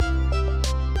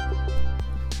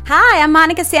Hi, I'm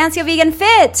Monica Sancio, Vegan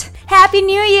Fit. Happy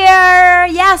New Year!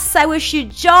 Yes, I wish you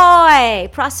joy,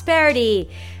 prosperity,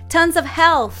 tons of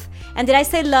health. And did I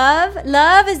say love?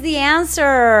 Love is the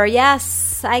answer.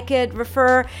 Yes, I could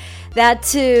refer that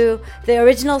to the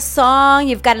original song.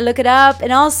 You've got to look it up.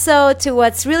 And also to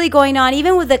what's really going on,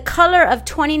 even with the color of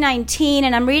 2019.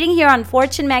 And I'm reading here on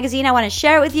Fortune magazine. I want to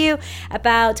share it with you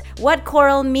about what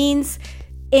coral means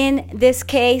in this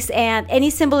case and any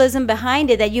symbolism behind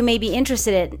it that you may be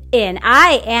interested in.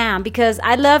 I am, because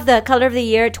I love the color of the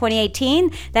year 2018,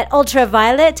 that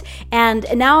ultraviolet, and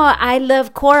now I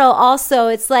love coral also.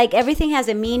 It's like everything has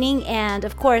a meaning, and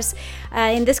of course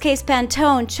in this case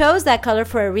Pantone chose that color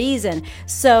for a reason.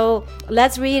 So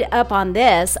let's read up on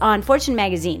this on Fortune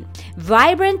magazine.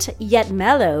 Vibrant yet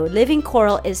mellow, Living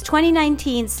Coral is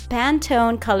 2019's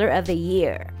Pantone color of the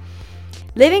year.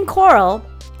 Living Coral,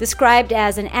 described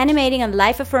as an animating and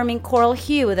life-affirming coral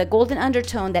hue with a golden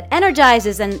undertone that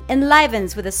energizes and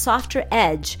enlivens with a softer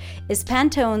edge, is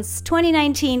Pantone's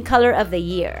 2019 color of the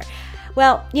year.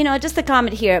 Well, just a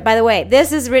comment here. By the way,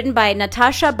 this is written by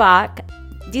Natasha Bach,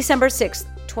 December 6,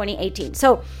 2018.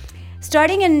 So,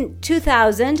 starting in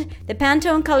 2000, the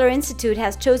Pantone Color Institute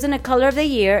has chosen a color of the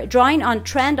year, drawing on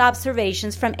trend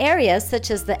observations from areas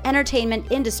such as the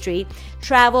entertainment industry,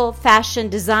 travel, fashion,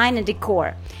 design, and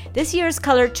decor. This year's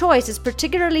color choice is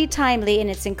particularly timely in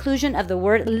its inclusion of the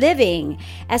word living,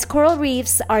 as coral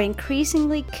reefs are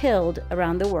increasingly killed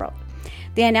around the world.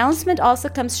 The announcement also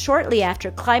comes shortly after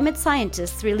climate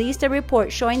scientists released a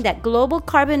report showing that global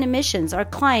carbon emissions are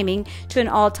climbing to an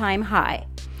all-time high.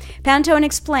 Pantone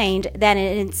explained that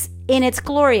in its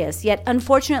glorious, yet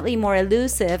unfortunately more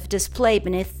elusive display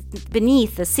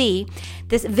beneath the sea,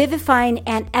 this vivifying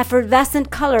and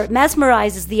effervescent color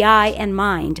mesmerizes the eye and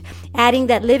mind, adding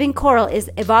that living coral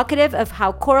is evocative of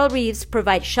how coral reefs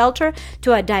provide shelter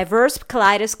to a diverse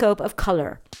kaleidoscope of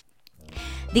color.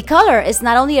 The color is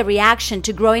not only a reaction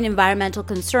to growing environmental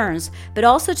concerns, but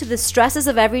also to the stresses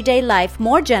of everyday life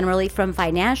more generally, from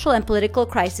financial and political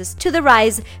crisis to the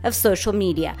rise of social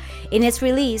media. In its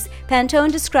release,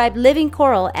 Pantone described living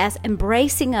coral as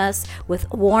embracing us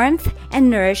with warmth and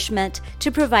nourishment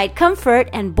to provide comfort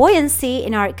and buoyancy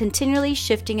in our continually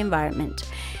shifting environment.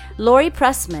 Lori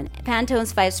Pressman,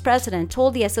 Pantone's vice president,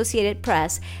 told the Associated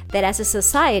Press that as a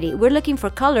society, we're looking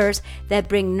for colors that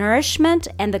bring nourishment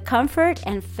and the comfort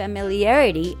and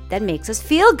familiarity that makes us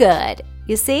feel good.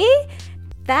 You see?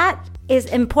 That is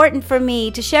important for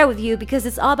me to share with you because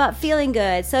it's all about feeling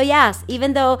good. So yes,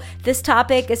 even though this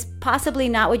topic is possibly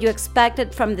not what you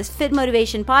expected from this Fit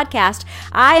Motivation podcast,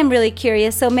 I am really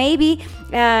curious. So maybe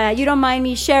you don't mind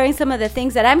me sharing some of the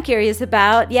things that I'm curious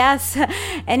about. Yes,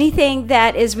 anything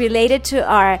that is related to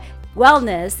our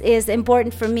wellness is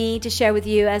important for me to share with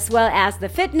you, as well as the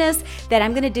fitness that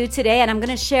I'm going to do today. And I'm going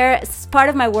to share part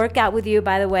of my workout with you,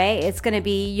 by the way. It's going to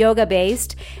be yoga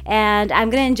based, and I'm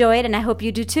going to enjoy it, and I hope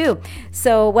you do too.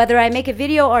 So whether I make a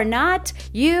video or not,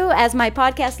 you as my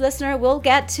podcast listener will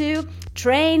get to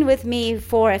train with me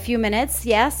for a few minutes,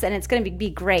 yes, and it's going to be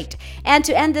great. And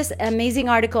to end this amazing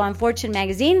article on Fortune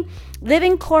magazine,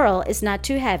 living coral is not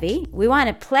too heavy. We want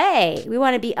to play. We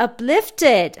want to be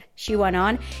uplifted, she went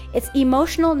on. It's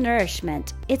emotional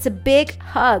nourishment. It's a big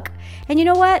hug. And you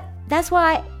know what? That's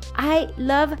why I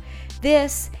love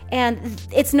this, and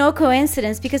it's no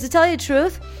coincidence, because to tell you the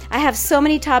truth, I have so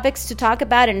many topics to talk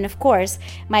about, and of course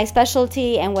my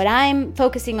specialty and what I'm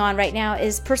focusing on right now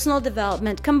is personal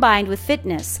development combined with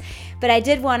fitness. But I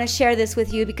did want to share this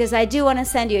with you because I do want to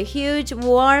send you a huge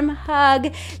warm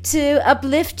hug to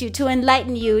uplift you, to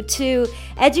enlighten you, to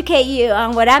educate you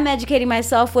on what I'm educating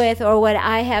myself with, or what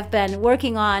I have been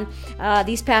working on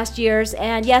these past years.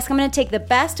 And yes, I'm going to take the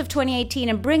best of 2018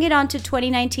 and bring it on to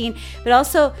 2019, but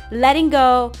also letting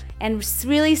go and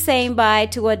really saying bye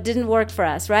to what didn't work for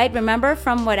us, right? Remember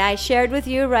from what I shared with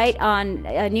you, right, on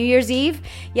New Year's Eve?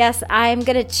 Yes, I'm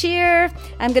going to cheer.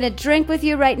 I'm going to drink with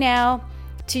you right now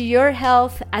to your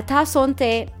health. Ata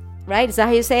Santé, right? Is that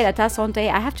how you say it? Ata Santé.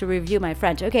 I have to review my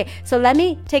French. Okay, so let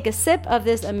me take a sip of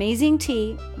this amazing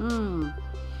tea.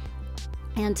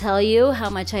 And tell you how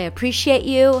much I appreciate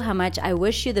you, how much I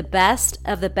wish you the best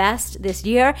of the best this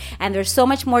year. And there's so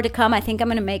much more to come. I think I'm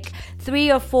going to make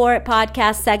 3 or 4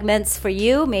 podcast segments for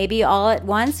you, maybe all at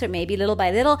once or maybe little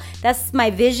by little. That's my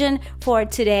vision for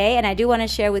today. And I do want to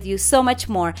share with you so much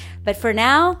more. But for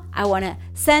now, I want to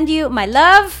send you my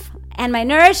love and my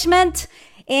nourishment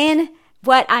in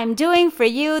what I'm doing for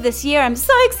you this year. I'm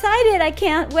so excited. I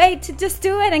can't wait to just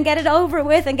do it and get it over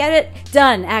with and get it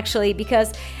done, actually,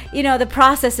 because, you know, the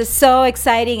process is so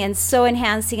exciting and so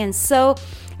enhancing and so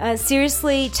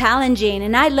seriously challenging,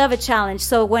 and I love a challenge.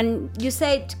 So when you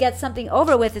say to get something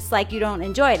over with, it's like you don't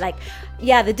enjoy it. Like,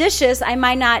 yeah, the dishes I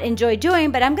might not enjoy doing,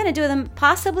 but I'm going to do them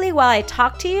possibly while I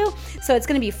talk to you. So it's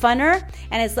going to be funner.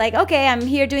 And it's like, okay, I'm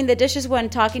here doing the dishes when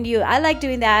talking to you. I like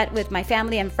doing that with my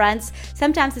family and friends.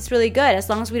 Sometimes it's really good, as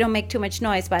long as we don't make too much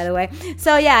noise, by the way.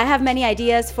 So yeah, I have many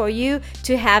ideas for you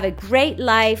to have a great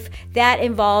life that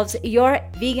involves your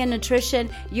vegan nutrition,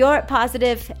 your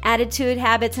positive attitude,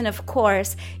 habits, and of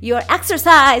course, your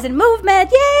exercise and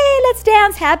movement. Yay, let's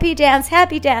dance. Happy dance,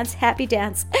 happy dance, happy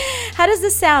dance. How does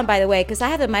this sound, by the way? Because I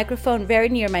have the microphone very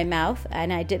near my mouth,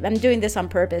 and I'm doing this on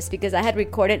purpose because I had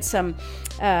recorded some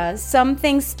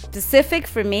things specific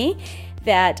for me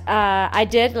that I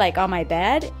did like on my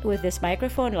bed with this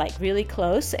microphone like really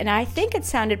close, and I think it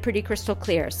sounded pretty crystal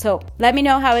clear. So let me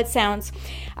know how it sounds.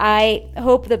 I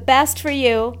hope the best for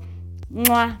you.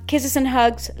 Mwah. Kisses and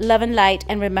hugs, love and light,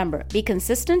 and remember, be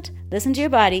consistent, listen to your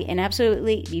body, and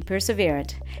absolutely be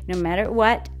perseverant. No matter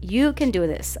what, you can do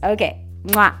this. Okay.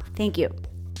 Mwah. Thank you.